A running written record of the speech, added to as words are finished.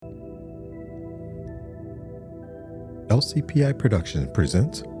LCPI Productions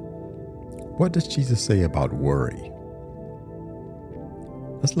presents What Does Jesus Say About Worry?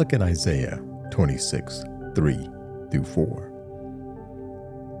 Let's look at Isaiah 26, 3 through 4.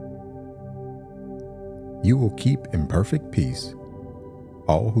 You will keep in perfect peace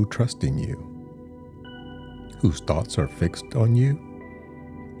all who trust in you, whose thoughts are fixed on you.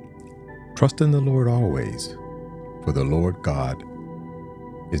 Trust in the Lord always, for the Lord God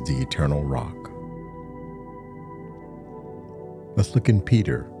is the eternal rock. Let's look in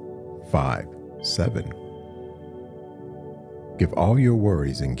Peter 5:7. Give all your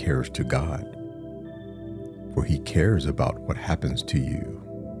worries and cares to God, for He cares about what happens to you.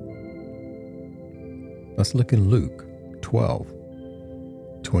 Let's look in Luke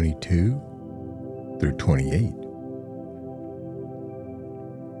 12:22 through 28.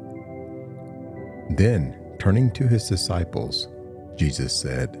 Then, turning to His disciples, Jesus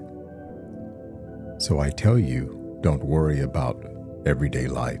said, "So I tell you, don't worry about everyday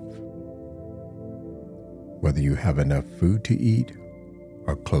life, whether you have enough food to eat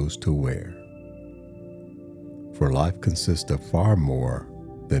or clothes to wear. For life consists of far more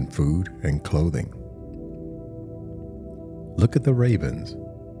than food and clothing. Look at the ravens.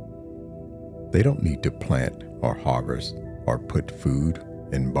 They don't need to plant or harvest or put food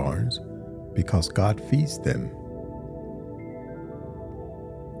in barns because God feeds them.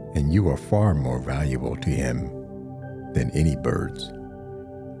 And you are far more valuable to Him than any birds.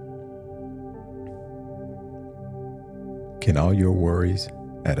 Can all your worries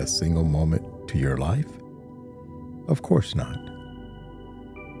add a single moment to your life? Of course not.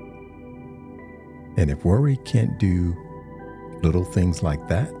 And if worry can't do little things like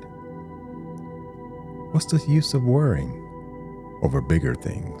that, what's the use of worrying over bigger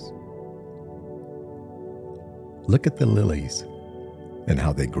things? Look at the lilies and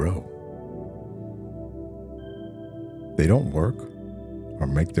how they grow. They don't work or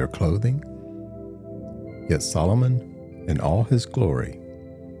make their clothing, yet Solomon in all his glory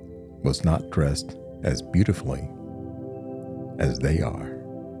was not dressed as beautifully as they are.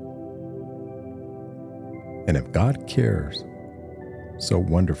 And if God cares so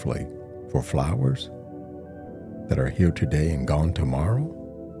wonderfully for flowers that are here today and gone tomorrow,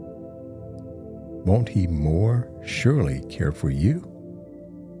 won't He more surely care for you?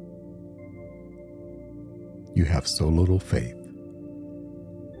 You have so little faith.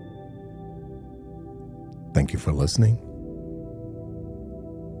 Thank you for listening,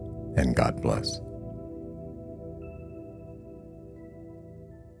 and God bless.